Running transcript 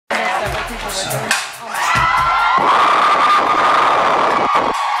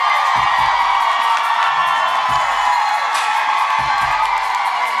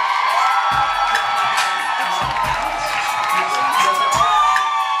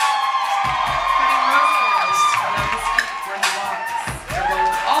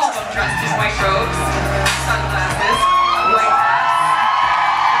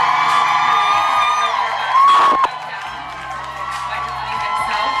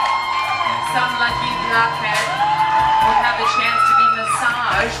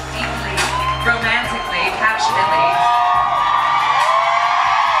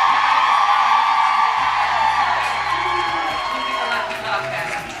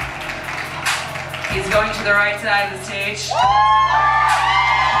To the right side of the stage.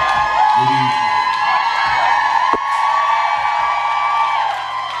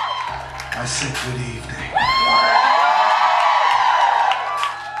 I said good evening.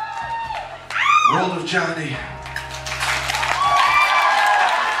 World of Johnny.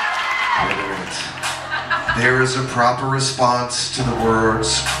 Wait a minute. There is a proper response to the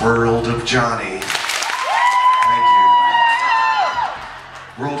words World of Johnny.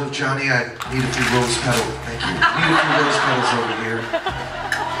 World of Johnny, I need a few rose petals. Thank you. I need a few rose petals over here.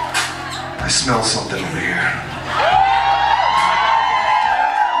 I smell something over here.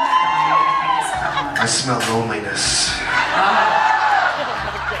 I smell loneliness.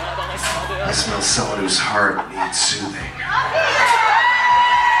 I smell someone whose heart needs soothing.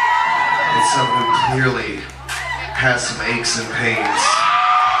 It's someone who clearly has some aches and pains.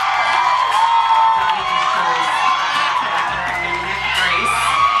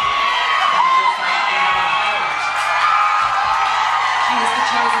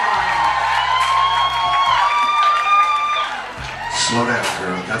 Slow down,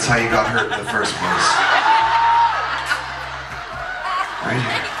 girl. That's how you got hurt in the first place. Right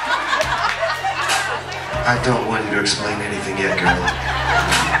here. I don't want you to explain anything yet, girl.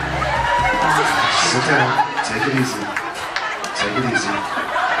 Sit down. Take it easy. Take it easy.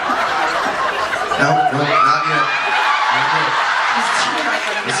 No, not yet. Not yet.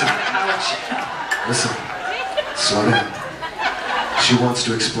 Listen. Slow down. She wants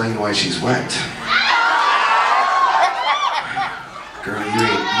to explain why she's wet. Girl,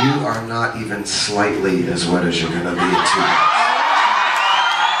 you are not even slightly as wet as you're gonna be in 2 minutes.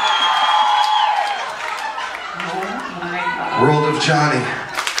 Oh my God. World of Johnny.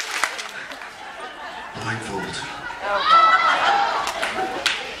 Blindfold.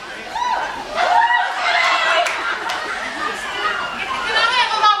 Can I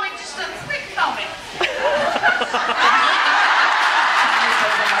have a moment, just a quick moment?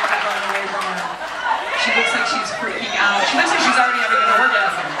 She looks like she's freaking out. She looks like she's already having an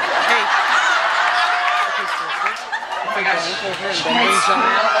orgasm. Hey. Oh my gosh.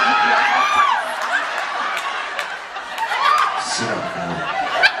 Sit up, girl.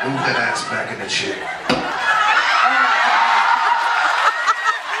 Move that ass back in the chair.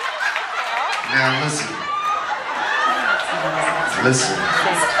 Now listen. Listen.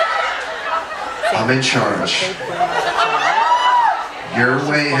 I'm in charge. Your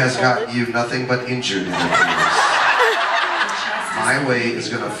way has gotten you nothing but injured in the years. My way is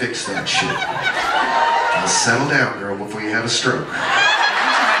gonna fix that shit. Now settle down, girl, before you have a stroke.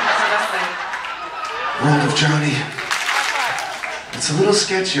 World of Johnny. It's a little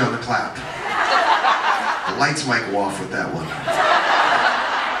sketchy on the clap. The lights might go off with that one.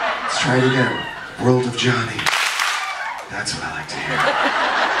 Let's try it again. World of Johnny. That's what I like to hear.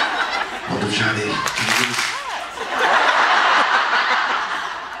 World of Johnny, can you give us...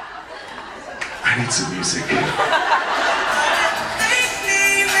 I need some music.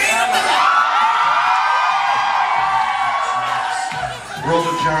 World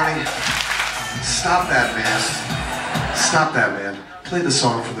of Johnny. Stop that, man. Stop that, man. Play the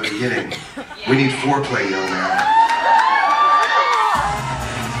song from the beginning. We need foreplay, young man.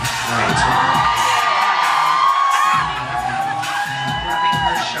 Right. Rubbing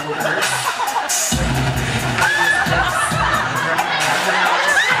her shoulders.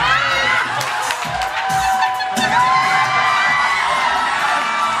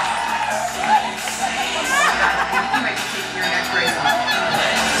 You might be taking your neck brace off.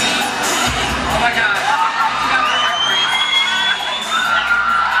 Oh my God. You got her neck brace.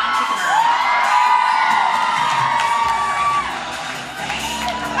 Bouncing her.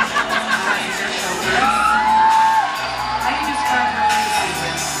 Rubbing your shoulders. I can just grab her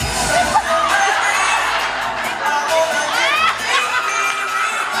face.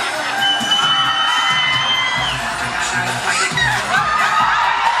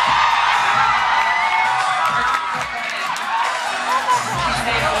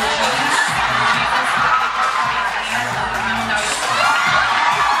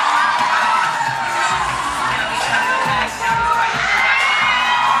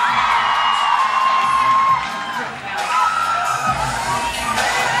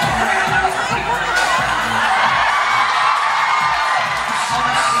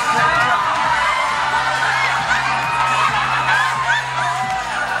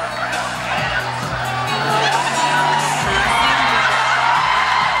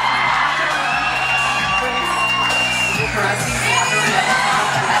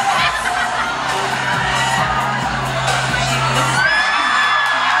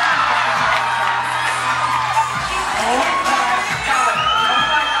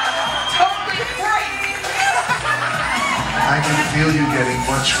 feel you getting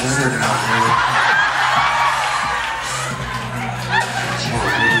much wetter now, man.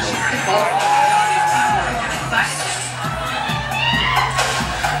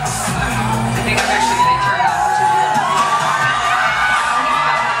 I think I'm actually going to turn off to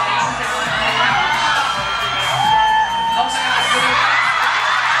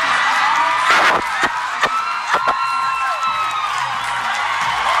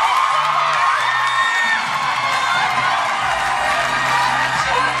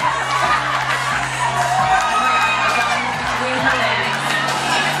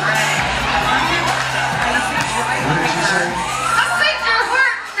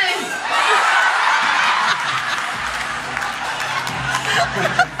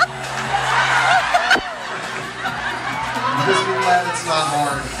Just be glad it's not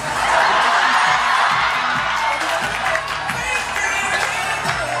hard.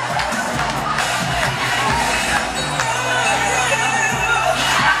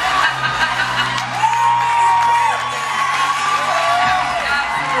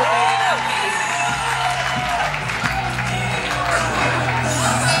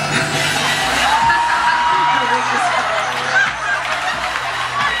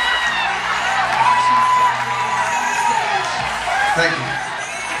 Thank you.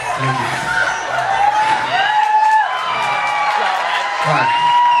 Thank you. All right.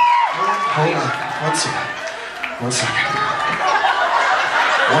 Hold on. One second. One second.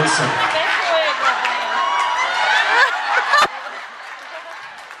 One second.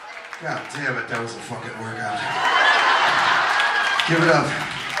 God damn it, that was a fucking workout. Give it up.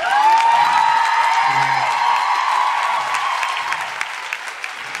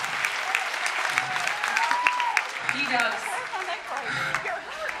 D-Dubs.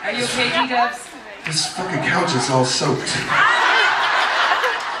 Are you okay, D-Dubs? This fucking couch is all soaked.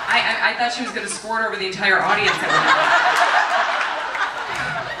 I thought she was going to squirt over the entire audience. I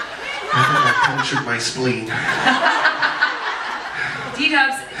think I punctured my spleen.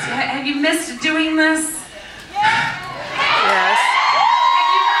 D-Dubs, have you missed doing this? Yes. Have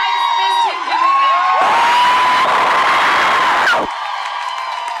you guys missed him doing it?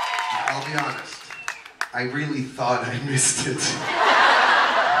 I'll be honest. I really thought I missed it.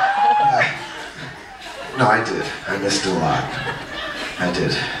 No, I did. I missed a lot. I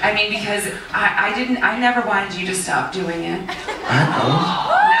did. I mean, because I never wanted you to stop doing it. I know.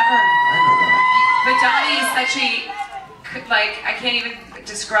 Never. I know that. But Donnie is such a, like, I can't even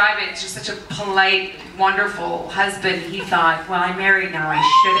describe it, just such a polite, wonderful husband. He thought, well, I'm married now, I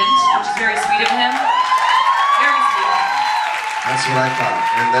shouldn't, which is very sweet of him. Very sweet. That's what I thought.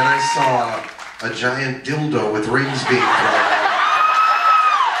 And then I saw a giant dildo with rings being thrown.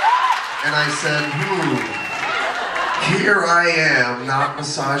 And I said, here I am, not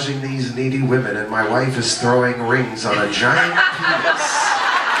massaging these needy women, and my wife is throwing rings on a giant penis.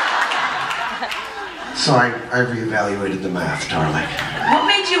 So I reevaluated the math, darling. What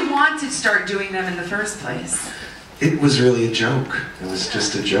made you want to start doing them in the first place? It was really a joke. It was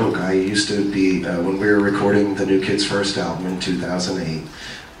just a joke. I used to be, when we were recording the New Kids' first album in 2008,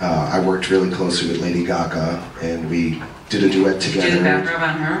 I worked really closely with Lady Gaga, and we did a duet together. Did you Backrub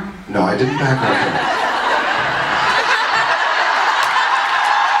on her? No, I didn't Backrub her.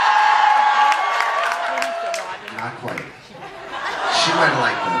 Not quite. She might have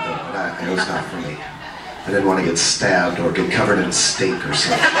liked that though, but it was not for me. I didn't want to get stabbed or get covered in steak or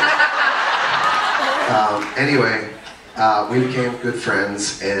something. Anyway, we became good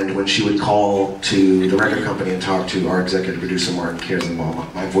friends, and when she would call to the record company and talk to our executive producer, Martin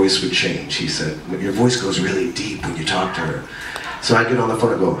Kersenbaum, my voice would change. He said, your voice goes really deep when you talk to her. So I'd get on the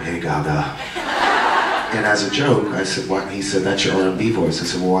phone and go, hey Gaga. And as a joke, I said, what? He said, that's your R&B voice. I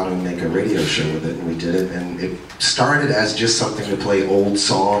said, well, why don't we make a radio show with it? And we did it, and it started as just something to play old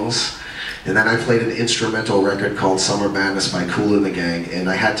songs. And then I played an instrumental record called Summer Madness by Kool and the Gang, and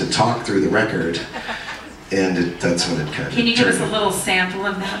I had to talk through the record, and that's when it kind of Can you give us a little sample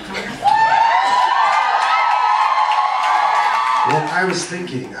of that? Well, I was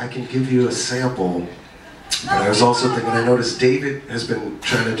thinking I can give you a sample, but I was also thinking, I noticed David has been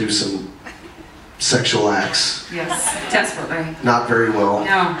trying to do some sexual acts. Yes, desperately. Not very well.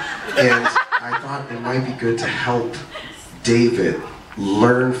 No. And I thought it might be good to help David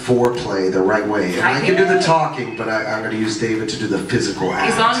learn foreplay the right way. And I can do the talking, but I'm going to use David to do the physical act.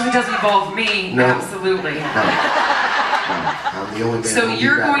 As long as it doesn't involve me, No. absolutely. No. I'm the only man So who'll be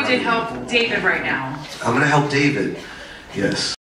you're back going to on help David right now? I'm going to help David, yes.